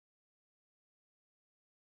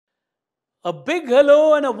A big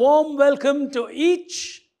hello and a warm welcome to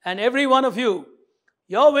each and every one of you.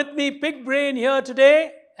 You're with me, Pig Brain, here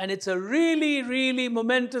today, and it's a really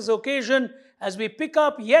momentous occasion as we pick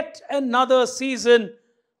up yet another season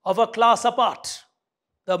of A Class Apart,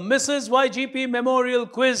 the Mrs. Ygp Memorial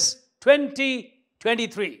Quiz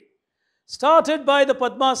 2023. Started by the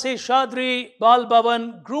Padma Seshadri Bal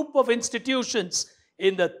Bhavan group of institutions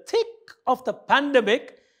in the thick of the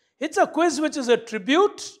pandemic, it's a quiz which is a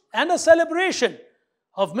tribute and a celebration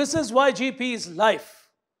of Mrs. Ygp's life.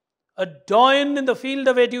 A doyen in the field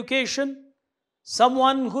of education,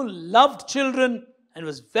 someone who loved children and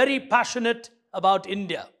was very passionate about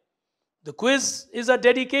India. The quiz is a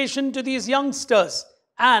dedication to these youngsters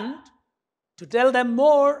and to tell them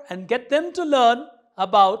more and get them to learn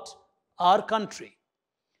about our country.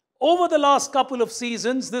 Over the last couple of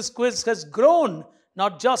seasons, this quiz has grown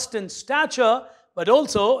not just in stature, but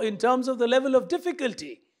also in terms of the level of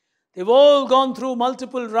difficulty. They've all gone through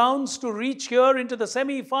multiple rounds to reach here into the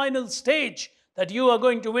semi-final stage that you are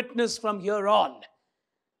going to witness from here on.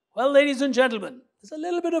 Well, ladies and gentlemen, there's a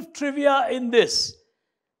little bit of trivia in this.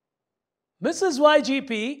 Mrs.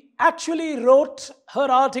 Ygp actually wrote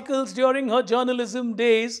her articles during her journalism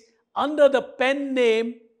days under the pen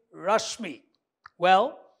name Rashmi.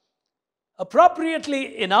 Well,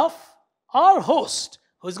 appropriately enough, our host,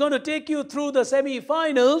 who's going to take you through the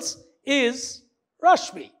semi-finals, is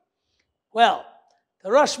Rashmi. Well, the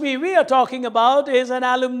Rashmi we are talking about is an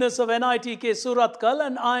alumnus of NITK Surathkal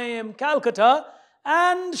and IIM Calcutta,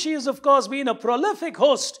 and she has of course been a prolific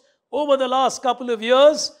host over the last couple of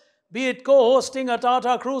years, be it co-hosting a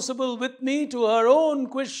Tata Crucible with me to her own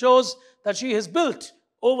quiz shows that she has built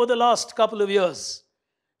over the last couple of years.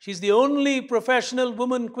 She's the only professional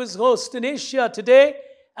woman quiz host in Asia today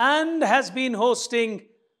and has been hosting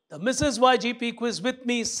the Mrs. Ygp quiz with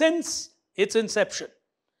me since its inception.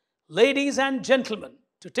 Ladies and gentlemen,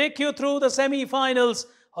 to take you through the semi-finals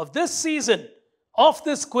of this season of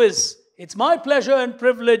this quiz, it's my pleasure and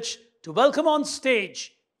privilege to welcome on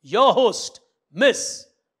stage your host, Miss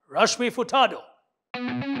Rashmi Furtado.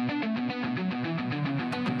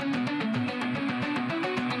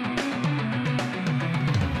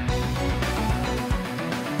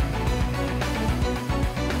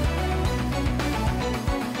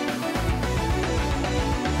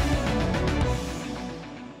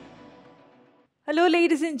 Hello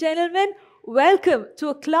ladies and gentlemen, welcome to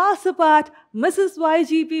A Class Apart Mrs.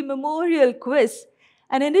 Ygp Memorial Quiz,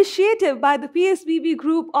 an initiative by the PSBB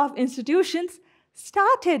group of institutions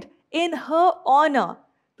started in her honor.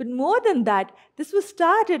 But more than that, this was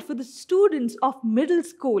started for the students of middle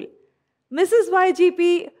school. Mrs.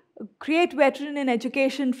 Ygp, a great veteran in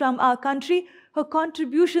education from our country, her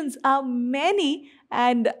contributions are many,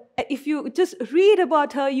 and if you just read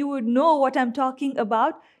about her, you would know what I'm talking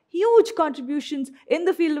about. Huge contributions in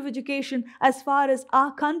the field of education as far as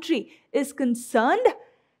our country is concerned.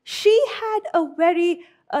 She had a very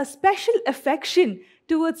special affection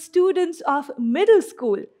towards students of middle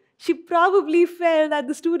school. She probably felt that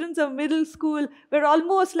the students of middle school were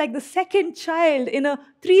almost like the second child in a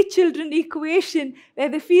three-children equation where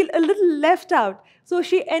they feel a little left out. So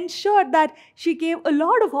she ensured that she gave a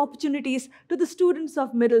lot of opportunities to the students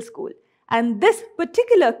of middle school. And this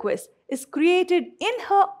particular quiz is created in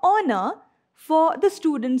her honor for the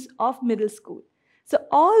students of middle school. So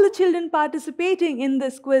all the children participating in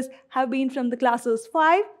this quiz have been from the classes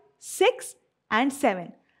 5, 6 and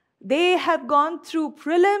 7. They have gone through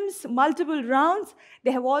prelims, multiple rounds.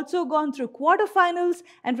 They have also gone through quarterfinals,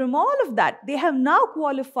 and from all of that, they have now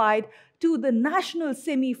qualified to the national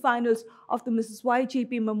semi-finals of the Mrs.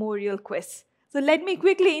 Ygp Memorial Quiz. So let me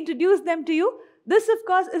quickly introduce them to you. This, of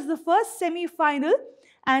course, is the first semi-final,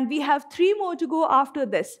 and we have 3 more to go after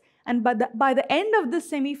this. And by the end of this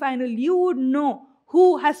semi-final, you would know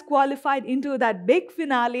who has qualified into that big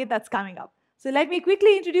finale that's coming up. So let me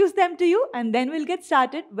quickly introduce them to you, and then we'll get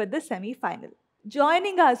started with the semi-final.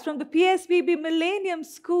 Joining us from the PSBB Millennium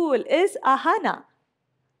School is Ahana.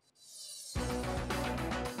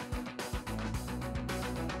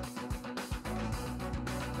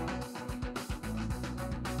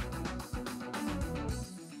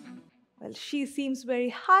 Well, she seems very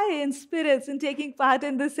high in spirits in taking part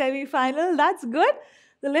in the semi-final. That's good.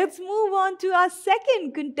 So let's move on to our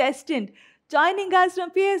second contestant. Joining us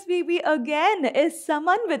from PSBB again is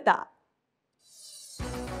Samanvita.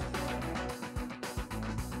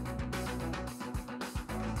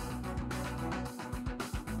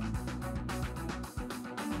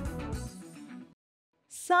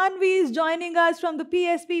 Sanvi is joining us from the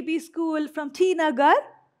PSBB school from T Nagar.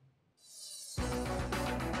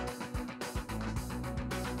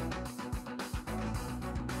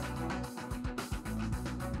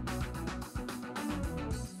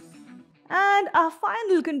 And our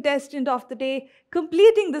final contestant of the day,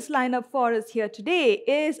 completing this lineup for us here today,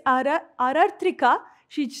 is Arartrika.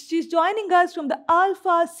 She's joining us from the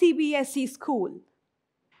Alpha CBSE school.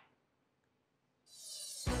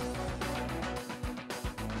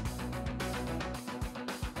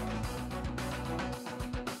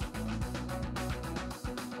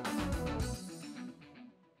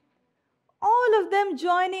 All of them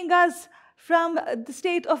joining us from the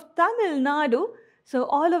state of Tamil Nadu. So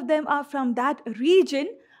all of them are from that region.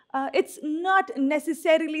 It's not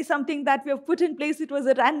necessarily something that we have put in place. It was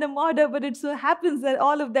a random order, but it so happens that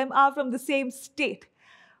all of them are from the same state.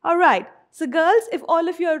 All right. So girls, if all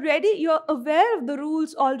of you are ready, you're aware of the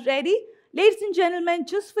rules already. Ladies and gentlemen,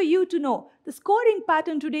 just for you to know, the scoring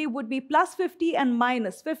pattern today would be plus 50 and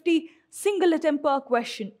minus 50, single attempt per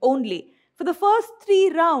question only. For the first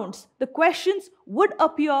 3 rounds, the questions would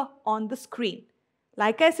appear on the screen.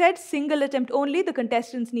 Like I said, single attempt only. The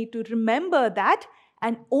contestants need to remember that,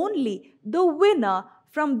 and only the winner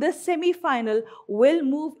from this semi-final will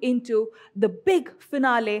move into the big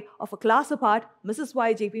finale of a class apart Mrs.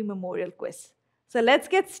 Ygp Memorial Quiz. So let's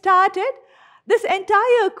get started. This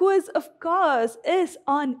entire quiz, of course, is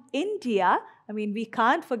on India. I mean, we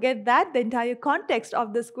can't forget that. The entire context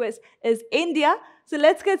of this quiz is India. So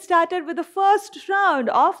let's get started with the first round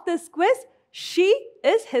of this quiz. She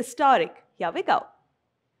is historic. Here we go.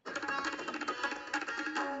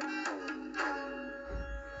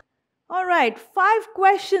 All right, 5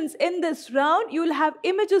 questions in this round. You'll have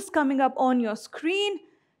images coming up on your screen.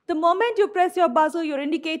 The moment you press your buzzer, you're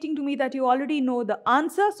indicating to me that you already know the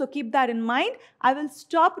answer. So keep that in mind. I will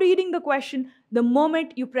stop reading the question the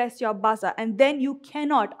moment you press your buzzer, and then you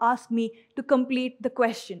cannot ask me to complete the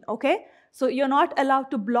question, okay? So you're not allowed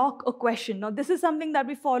to block a question. Now, this is something that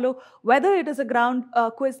we follow, whether it is a ground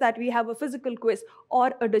quiz that we have, a physical quiz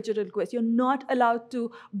or a digital quiz. You're not allowed to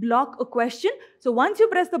block a question. So once you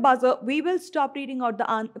press the buzzer, we will stop reading out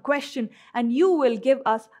the question and you will give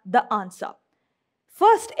us the answer.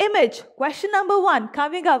 First image, question number 1,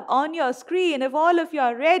 coming up on your screen. If all of you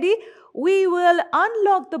are ready, we will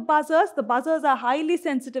unlock the buzzers. The buzzers are highly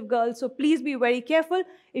sensitive, girls, so please be very careful.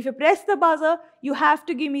 If you press the buzzer, you have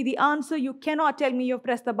to give me the answer. You cannot tell me you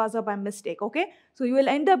pressed the buzzer by mistake, okay? So you will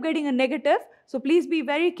end up getting a negative, so please be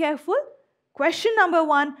very careful. Question number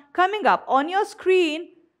 1, coming up on your screen.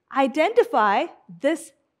 Identify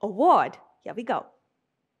this award. Here we go.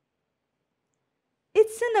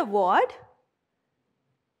 It's an award,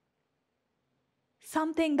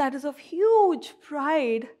 something that is of huge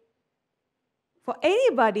pride for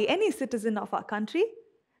anybody, any citizen of our country.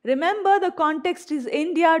 Remember, the context is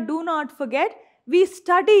India. Do not forget, we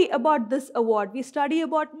study about this award. We study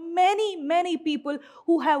about many people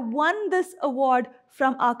who have won this award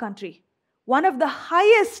from our country. One of the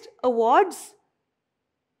highest awards.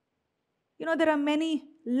 You know, there are many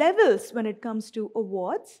levels when it comes to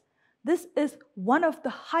awards. This is one of the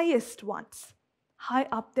highest ones, high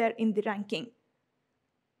up there in the ranking.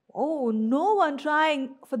 Oh, no one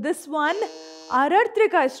trying for this one.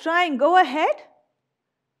 Arartrika is trying. Go ahead.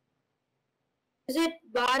 Is it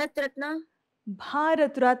Bharat Ratna?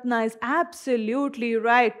 Bharat Ratna is absolutely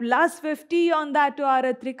right. Plus 50 on that to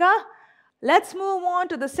Arartrika. Let's move on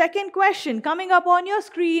to the second question coming up on your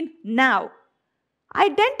screen now.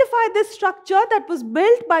 Identify this structure that was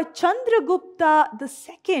built by Chandragupta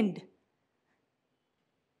II.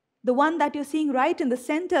 The one that you're seeing right in the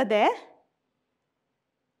center there.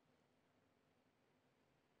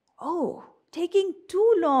 Oh, taking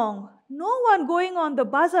too long. No one going on the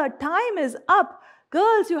buzzer. Time is up.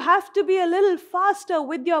 Girls, you have to be a little faster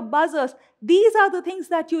with your buzzers. These are the things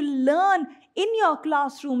that you learn in your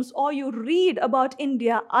classrooms or you read about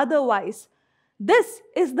India otherwise. This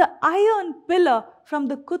is the iron pillar from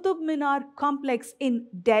the Qutub Minar complex in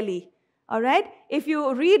Delhi. All right? If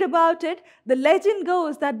you read about it, the legend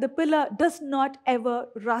goes that the pillar does not ever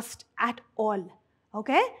rust at all.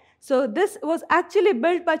 Okay? So this was actually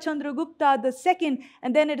built by Chandragupta II,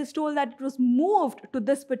 and then it is told that it was moved to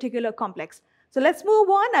this particular complex. So let's move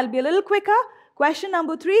on. I'll be a little quicker. Question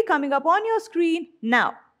number 3 coming up on your screen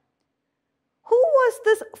now. Who was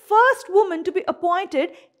this first woman to be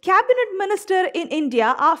appointed cabinet minister in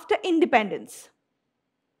India after independence?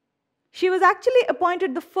 She was actually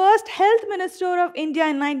appointed the first health minister of India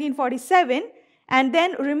in 1947 and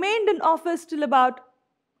then remained in office till about,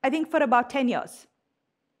 I think, for about 10 years.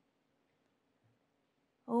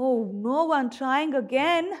 Oh, no one trying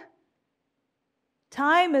again.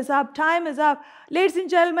 Time is up, time is up. Ladies and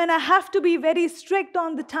gentlemen, I have to be very strict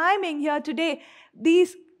on the timing here today.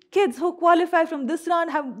 These kids who qualify from this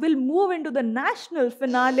round will move into the national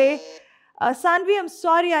finale. Sanvi, I'm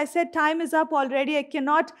sorry, I said time is up already. I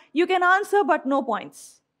cannot. You can answer, but no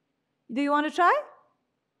points. Do you want to try?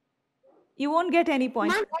 You won't get any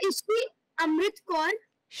points. Ma'am, is she Amrit Kaur?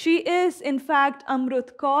 She is, in fact,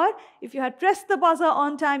 Amrut Kaur. If you had pressed the buzzer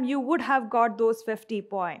on time, you would have got those 50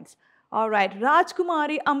 points. All right,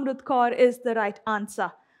 Rajkumari Amrut Kaur is the right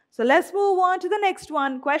answer. So let's move on to the next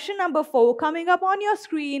one. Question number 4 coming up on your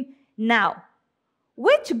screen now.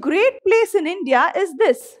 Which great place in India is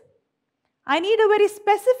this? I need a very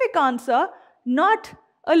specific answer, not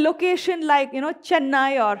a location like,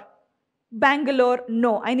 Chennai or Bangalore.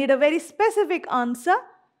 No, I need a very specific answer.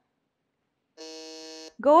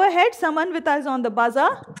 Go ahead, someone with us on the buzzer.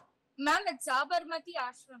 Ma'am, it's Sabarmati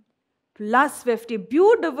Ashram. Plus 50.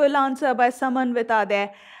 Beautiful answer by someone with us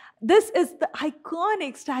there. This is the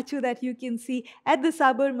iconic statue that you can see at the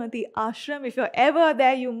Sabarmati Ashram. If you're ever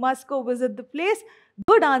there, you must go visit the place.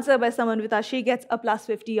 Good answer by someone with us. She gets a plus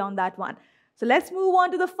 50 on that one. So let's move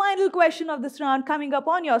on to the final question of this round coming up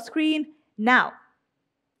on your screen now.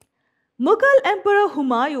 Mughal Emperor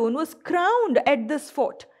Humayun was crowned at this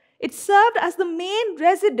fort. It served as the main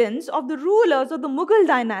residence of the rulers of the Mughal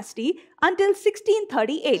dynasty until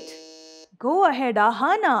 1638. Go ahead,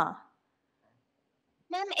 Ahana.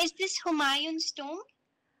 Ma'am, is this Humayun's tomb?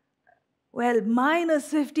 Well, minus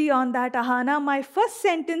 50 on that, Ahana. My first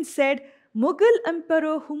sentence said Mughal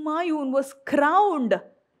Emperor Humayun was crowned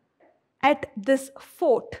at this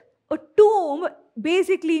fort. A tomb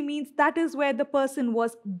basically means that is where the person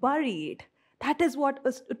was buried. That is what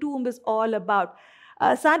a tomb is all about.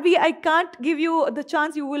 Sanvi, I can't give you the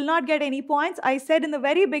chance. You will not get any points. I said in the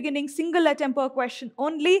very beginning, single attempt per question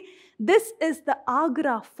only. This is the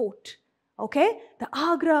Agra fort. Okay, the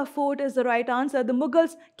Agra fort is the right answer. The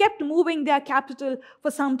Mughals kept moving their capital for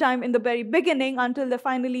some time in the very beginning until they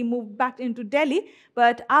finally moved back into Delhi.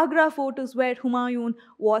 But Agra fort is where Humayun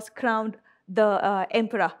was crowned the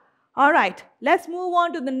emperor. All right, let's move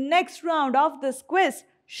on to the next round of this quiz.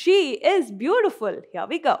 She is beautiful. Here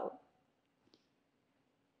we go.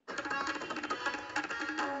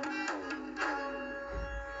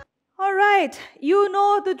 All right, you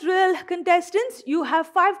know the drill, contestants. You have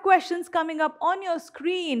 5 questions coming up on your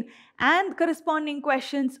screen and corresponding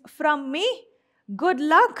questions from me. Good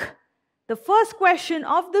luck. The first question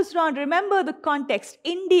of this round, remember the context.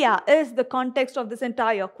 India is the context of this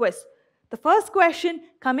entire quiz. The first question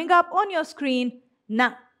coming up on your screen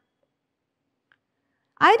now.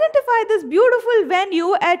 Identify this beautiful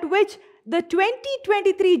venue at which the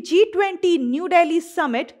 2023 G20 New Delhi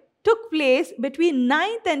Summit took place between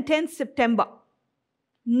 9th and 10th September.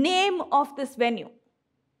 Name of this venue.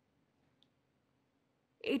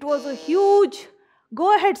 It was a huge...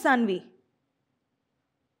 Go ahead, Sanvi.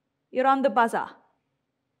 You're on the buzzer.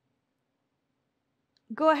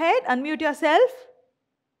 Go ahead, unmute yourself.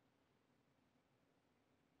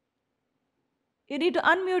 You need to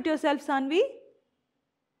unmute yourself, Sanvi.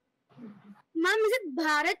 Ma'am, is it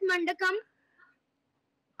Bharat Mandapam?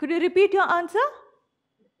 Could you repeat your answer?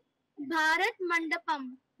 Bharat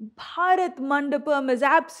Mandapam. Bharat Mandapam is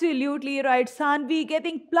absolutely right. Sanvi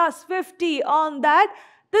getting plus 50 on that.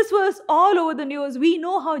 This was all over the news. We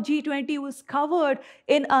know how G20 was covered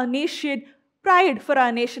in our nation. Pride for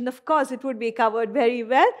our nation. Of course, it would be covered very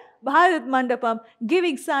well. Bharat Mandapam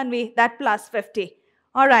giving Sanvi that plus 50.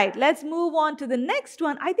 All right, let's move on to the next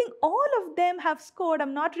one. I think all of them have scored.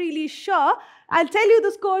 I'm not really sure. I'll tell you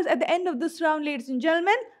the scores at the end of this round, ladies and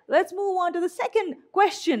gentlemen. Let's move on to the second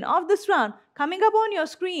question of this round. Coming up on your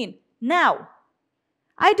screen now.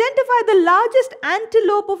 Identify the largest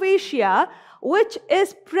antelope of Asia, which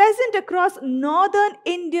is present across northern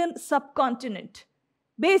Indian subcontinent.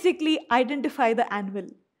 Basically, identify the animal.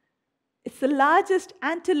 It's the largest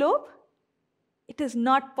antelope. It is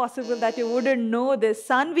not possible that you wouldn't know this.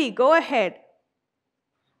 Sanvi, go ahead.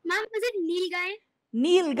 Ma'am, is it Nilgai?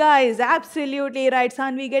 Nilgai is absolutely right.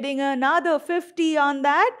 Sanvi getting another 50 on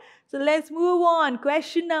that. So let's move on.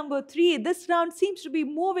 Question number 3. This round seems to be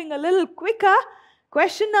moving a little quicker.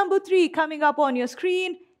 Question number 3 coming up on your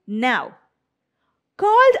screen now.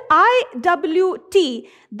 Called IWT,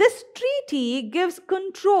 this treaty gives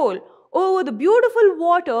control over the beautiful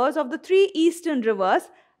waters of the 3 eastern rivers,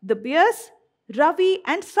 the Bias, Ravi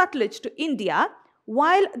and Sutlej to India,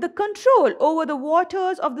 while the control over the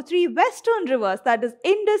waters of the 3 western rivers, that is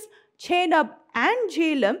Indus, Chenab and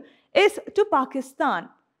Jhelum, is to Pakistan.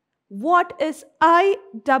 What is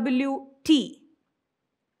IWT?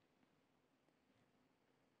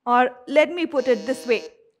 Or let me put it this way.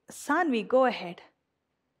 Sanvi, go ahead.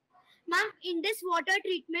 Ma'am, Indus water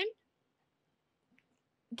treatment.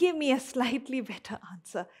 Give me a slightly better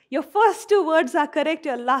answer. Your first 2 words are correct,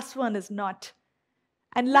 your last one is not.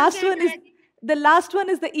 And the last one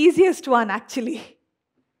is the easiest one actually.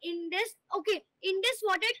 Indus, okay, Indus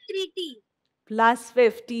water treaty. Plus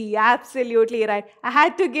 50, absolutely right. I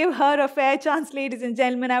had to give her a fair chance, ladies and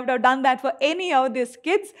gentlemen. I would have done that for any of these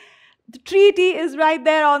kids. The treaty is right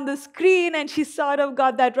there on the screen and she sort of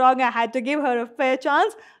got that wrong. I had to give her a fair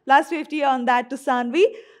chance. Plus 50 on that to Sanvi.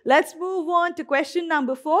 Let's move on to question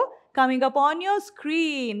number 4, coming up on your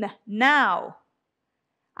screen now.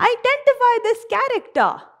 Identify this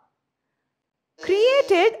character.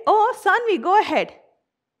 Created, Sanvi, go ahead.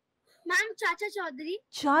 Ma'am, Chacha Chaudhary.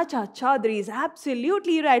 Chacha Chaudhary is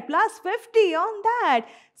absolutely right. Plus 50 on that.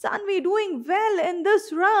 Sanvi doing well in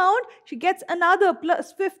this round. She gets another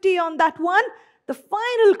plus 50 on that one. The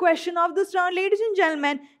final question of this round, ladies and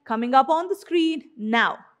gentlemen, coming up on the screen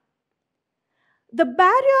now. The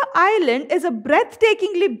Barrier Island is a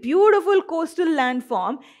breathtakingly beautiful coastal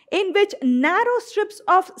landform in which narrow strips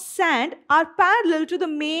of sand are parallel to the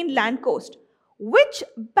main land coast. Which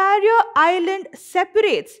barrier island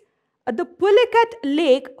separates the Pulicat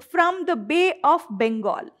Lake from the Bay of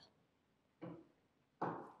Bengal?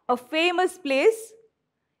 A famous place,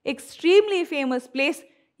 extremely famous place.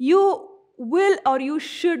 You will or you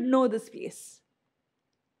should know this place.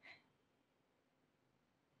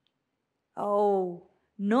 Oh,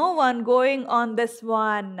 no one going on this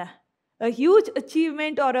one. A huge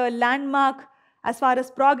achievement or a landmark as far as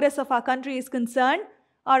progress of our country is concerned.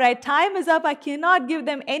 All right, time is up. I cannot give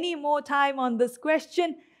them any more time on this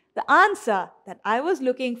question. The answer that I was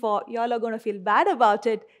looking for, y'all are going to feel bad about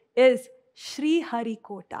it, is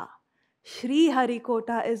Sriharikota.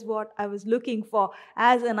 Sriharikota is what I was looking for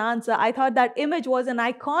as an answer. I thought that image was an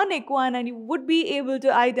iconic one and you would be able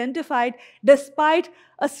to identify it despite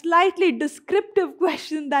a slightly descriptive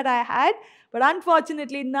question that I had. But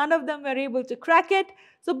unfortunately, none of them were able to crack it.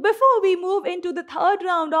 So before we move into the third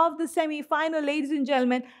round of the semi-final, ladies and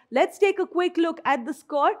gentlemen, let's take a quick look at the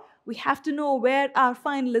score. We have to know where our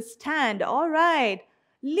finalists stand. All right.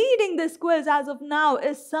 Leading this quiz as of now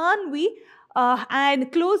is Sanvi.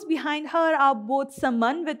 And close behind her are both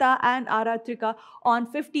Samanvita and Aratrika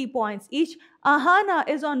on 50 points each. Ahana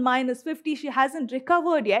is on minus 50. She hasn't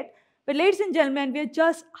recovered yet. But ladies and gentlemen, we're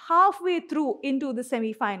just halfway through into the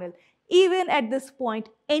semi-final. Even at this point,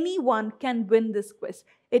 anyone can win this quiz.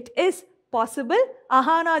 It is possible.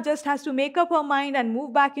 Ahana just has to make up her mind and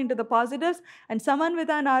move back into the positives. And Samanvita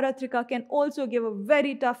and Aratrika can also give a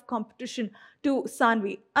very tough competition to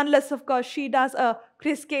Sanvi. Unless, of course, she does a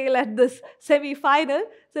Chris scale at this semi-final.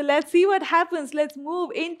 So let's see what happens. Let's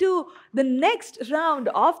move into the next round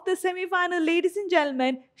of the semi-final. Ladies and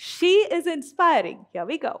gentlemen, she is inspiring. Here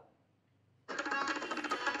we go.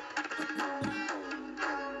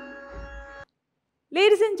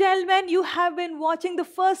 Ladies and gentlemen, you have been watching the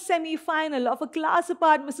first semi-final of a class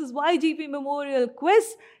apart Mrs. Ygp Memorial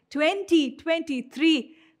Quiz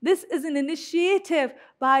 2023. This is an initiative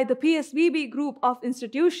by the PSBB group of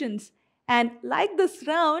institutions. And like this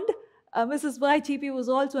round, Mrs. Ygp was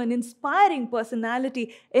also an inspiring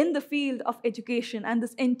personality in the field of education. And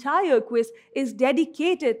this entire quiz is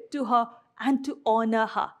dedicated to her and to honor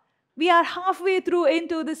her. We are halfway through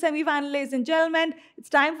into the semi-final, ladies and gentlemen. It's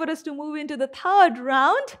time for us to move into the third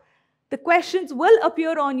round. The questions will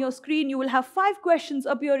appear on your screen. You will have 5 questions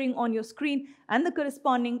appearing on your screen and the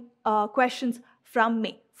corresponding questions from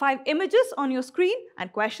me. 5 images on your screen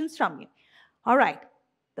and questions from you. All right.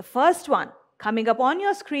 The first one coming up on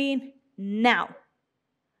your screen now.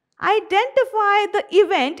 Identify the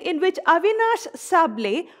event in which Avinash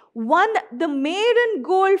Sable won the maiden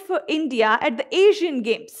gold for India at the Asian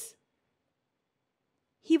Games.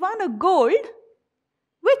 He won a gold.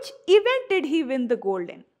 Which event did he win the gold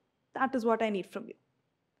in? That is what I need from you.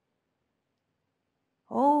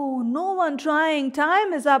 Oh, no one trying.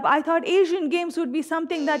 Time is up. I thought Asian Games would be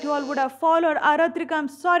something that you all would have followed. Aratrika, I'm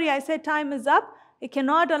sorry, I said time is up. I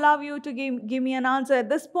cannot allow you to give me an answer at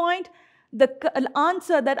this point. The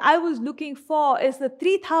answer that I was looking for is the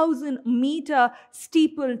 3,000-meter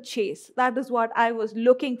steeplechase. That is what I was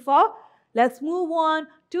looking for. Let's move on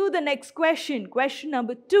to the next question. Question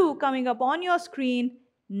number 2 coming up on your screen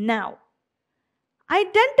now.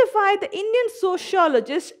 Identify the Indian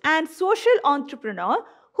sociologist and social entrepreneur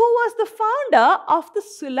who was the founder of the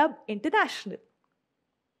Sulabh International.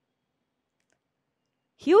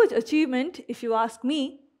 Huge achievement, if you ask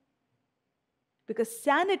me, because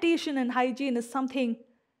sanitation and hygiene is something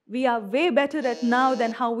we are way better at now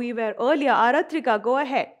than how we were earlier. Aratrika, go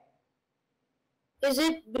ahead. Is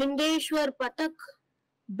it Bindeshwar Patak?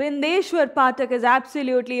 Bindeshwar Patak is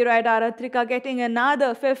absolutely right. Aratrika getting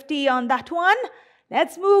another 50 on that one.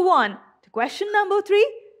 Let's move on to question number 3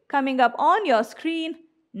 coming up on your screen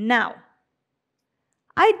now.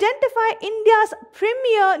 Identify India's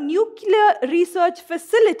premier nuclear research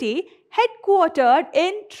facility headquartered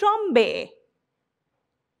in Trombay.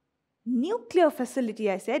 Nuclear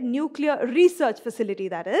facility, I said. Nuclear research facility,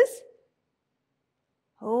 that is.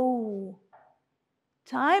 Oh,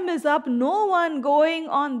 time is up. No one going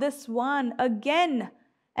on this one. Again,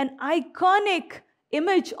 an iconic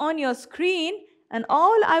image on your screen. And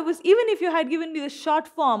even if you had given me the short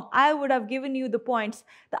form, I would have given you the points.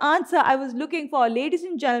 The answer I was looking for, ladies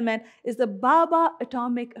and gentlemen, is the Baba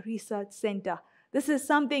Atomic Research Center. This is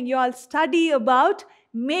something you all study about.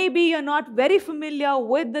 Maybe you're not very familiar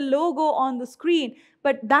with the logo on the screen,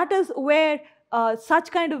 but that is where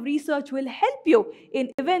such kind of research will help you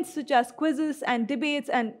in events such as quizzes and debates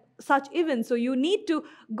and such events. So you need to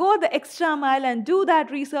go the extra mile and do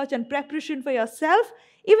that research and preparation for yourself.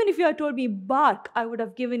 Even if you had told me bark, I would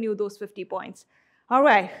have given you those 50 points. All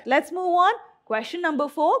right, let's move on. Question number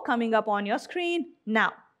 4 coming up on your screen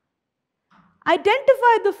now.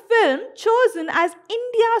 Identify the film chosen as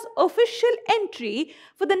India's official entry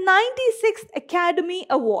for the 96th Academy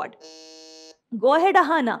Award. Go ahead,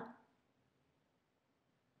 Ahana.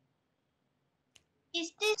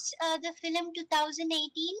 Is this the film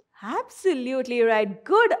 2018? Absolutely right.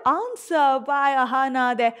 Good answer by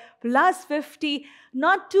Ahana there. Plus 50.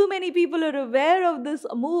 Not too many people are aware of this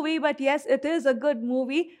movie, but yes, it is a good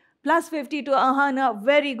movie. Plus 50 to Ahana.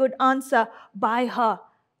 Very good answer by her.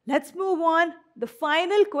 Let's move on. The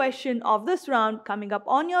final question of this round coming up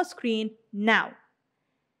on your screen now.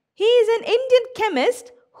 He is an Indian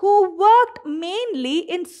chemist who worked mainly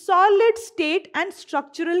in solid state and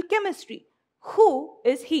structural chemistry. Who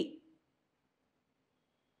is he?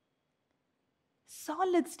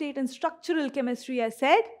 Solid state and structural chemistry, I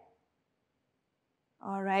said.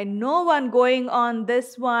 All right, no one going on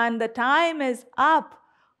this one. The time is up.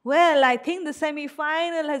 Well, I think the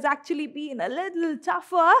semi-final has actually been a little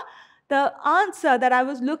tougher. The answer that I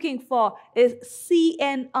was looking for is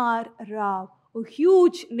C.N.R. Rao, a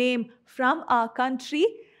huge name from our country.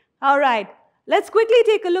 All right, let's quickly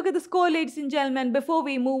take a look at the score, ladies and gentlemen, before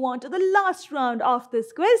we move on to the last round of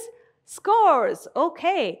this quiz. Scores.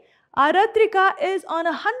 Okay, Aratrika is on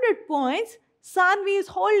 100 points. Sanvi is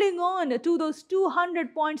holding on to those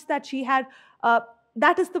 200 points that she had.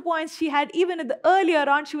 That is the points she had even at the earlier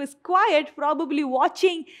round. She was quiet, probably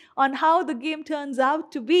watching on how the game turns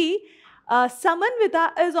out to be.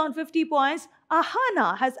 Samanvita is on 50 points.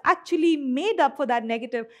 Ahana has actually made up for that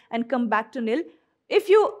negative and come back to nil. If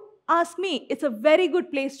you ask me, it's a very good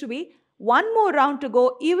place to be. One more round to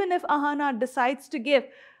go. Even if Ahana decides to give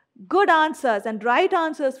good answers and right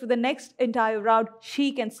answers for the next entire round,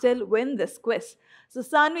 she can still win this quiz. So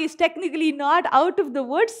Sanvi is technically not out of the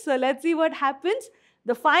woods. So let's see what happens.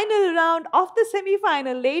 The final round of the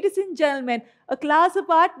semi-final, ladies and gentlemen, a class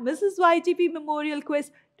apart Mrs. Ygp Memorial Quiz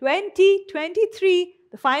 2023.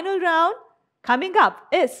 The final round coming up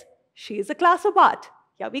is She is a Class Apart.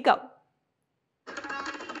 Here we go.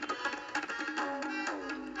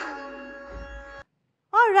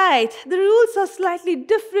 All right, the rules are slightly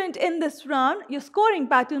different in this round. Your scoring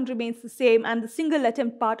pattern remains the same and the single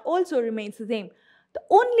attempt part also remains the same. The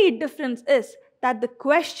only difference is that the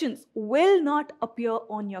questions will not appear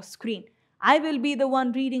on your screen. I will be the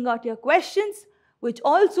one reading out your questions, which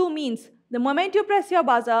also means the moment you press your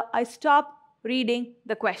buzzer, I stop reading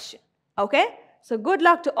the question. Okay? So good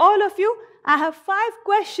luck to all of you. I have 5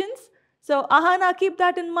 questions. So Ahana, keep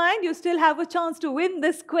that in mind. You still have a chance to win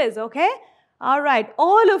this quiz. Okay? All right.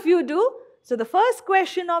 All of you do. So the first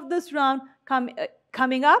question of this round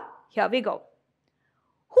coming up. Here we go.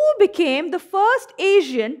 Who became the first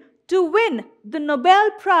Asian to win the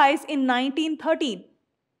Nobel Prize in 1913?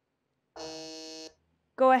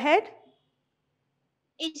 Go ahead.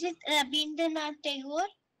 Is it Rabindranath Tagore?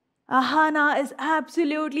 Ahana is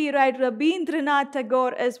absolutely right. Rabindranath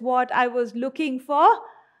Tagore is what I was looking for.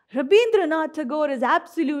 Rabindranath Tagore is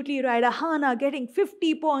absolutely right. Ahana getting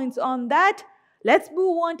 50 points on that. Let's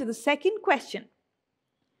move on to the second question.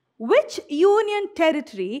 Which union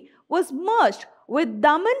territory was merged with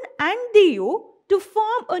Daman and Diu to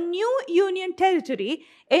form a new union territory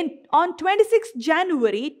on 26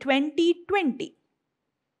 January 2020?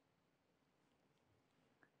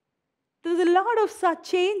 There's a lot of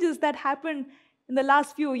such changes that happened in the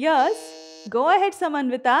last few years. Go ahead,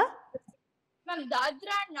 Samanvita. Ma'am,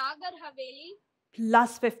 Dadra and Nagar Haveli.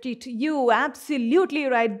 Plus 50 to you. Absolutely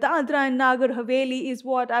right. Dadra and Nagar Haveli is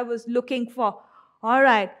what I was looking for. All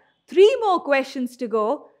right. 3 more questions to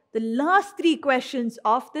go. The last 3 questions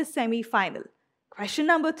of this semi-final. Question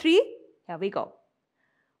number 3. Here we go.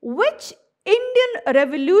 Which Indian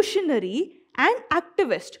revolutionary and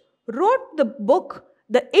activist wrote the book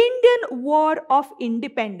the Indian War of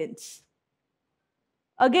Independence.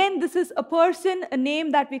 Again, this is a person, a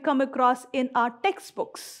name that we come across in our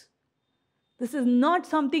textbooks. This is not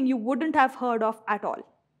something you wouldn't have heard of at all.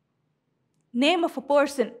 Name of a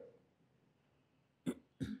person.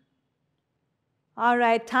 All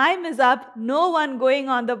right, time is up. No one going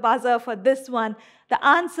on the buzzer for this one. The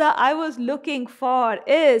answer I was looking for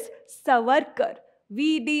is Savarkar.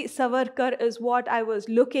 V.D. Savarkar is what I was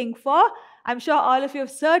looking for. I'm sure all of you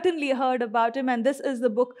have certainly heard about him, and this is the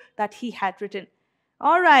book that he had written.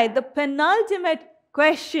 All right, the penultimate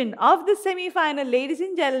question of the semi-final, ladies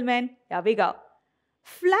and gentlemen, here we go.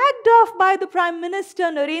 Flagged off by the Prime Minister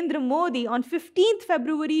Narendra Modi on 15th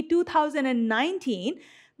February 2019,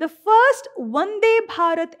 the first Vande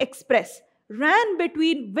Bharat Express ran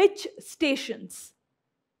between which stations?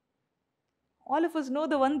 All of us know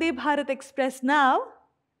the Vande Bharat Express now.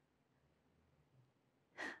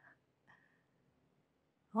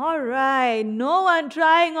 All right, no one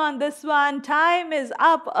trying on this one. Time is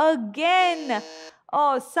up again.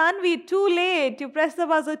 Oh, Sanvi, too late. You pressed the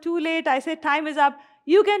buzzer too late. I said time is up.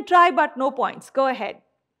 You can try, but no points. Go ahead.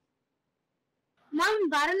 Ma'am,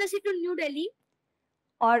 Varanasi to New Delhi.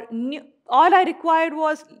 All I required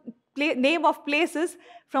was name of places.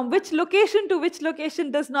 From which location to which location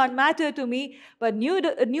does not matter to me. But New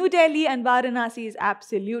Delhi and Varanasi is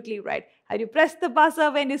absolutely right. Had you pressed the buzzer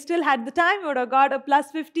when you still had the time, you would have got a plus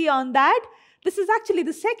 50 on that. This is actually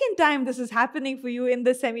the second time this is happening for you in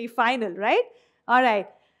the semi-final, right? All right.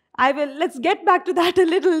 Let's get back to that a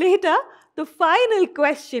little later. The final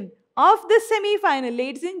question of the semi-final,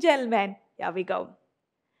 ladies and gentlemen, here we go.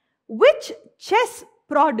 Which chess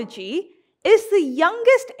prodigy is the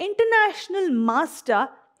youngest international master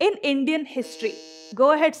in Indian history?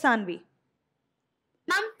 Go ahead, Sanvi.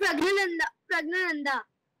 Ma'am, Pragnananda.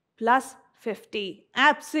 Plus 50.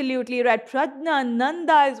 Absolutely right.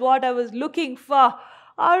 Pragnananda is what I was looking for.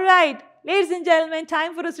 All right. Ladies and gentlemen,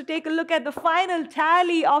 time for us to take a look at the final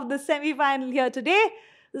tally of the semi-final here today.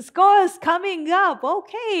 The score is coming up.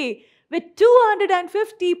 Okay. With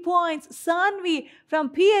 250 points, Sanvi from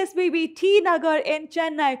PSBB T Nagar in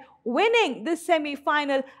Chennai winning this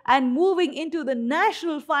semi-final and moving into the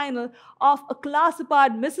national final of a class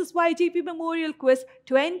apart Mrs. Ygp Memorial Quiz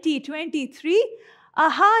 2023.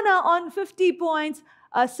 Ahana on 50 points,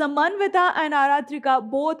 Samanvita and Aratrika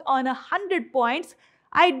both on 100 points.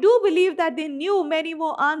 I do believe that they knew many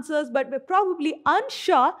more answers but were probably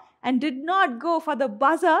unsure and did not go for the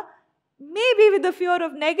buzzer, maybe with the fear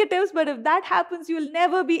of negatives, but if that happens, you will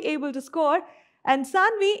never be able to score. And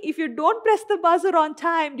Sanvi, if you don't press the buzzer on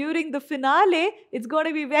time during the finale, it's going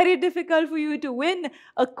to be very difficult for you to win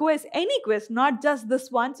a quiz, any quiz, not just this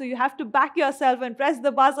one. So you have to back yourself and press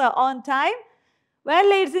the buzzer on time. Well,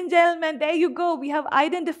 ladies and gentlemen, there you go. We have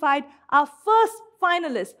identified our first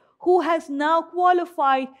finalist who has now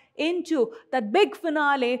qualified into that big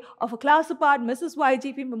finale of a class apart Mrs.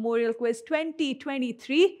 Ygp Memorial Quiz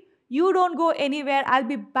 2023. You don't go anywhere. I'll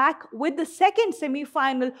be back with the second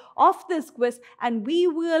semi-final of this quiz and we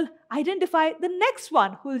will identify the next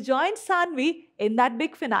one who will join Sanvi in that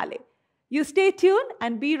big finale. You stay tuned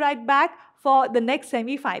and be right back for the next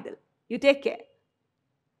semi-final. You take care.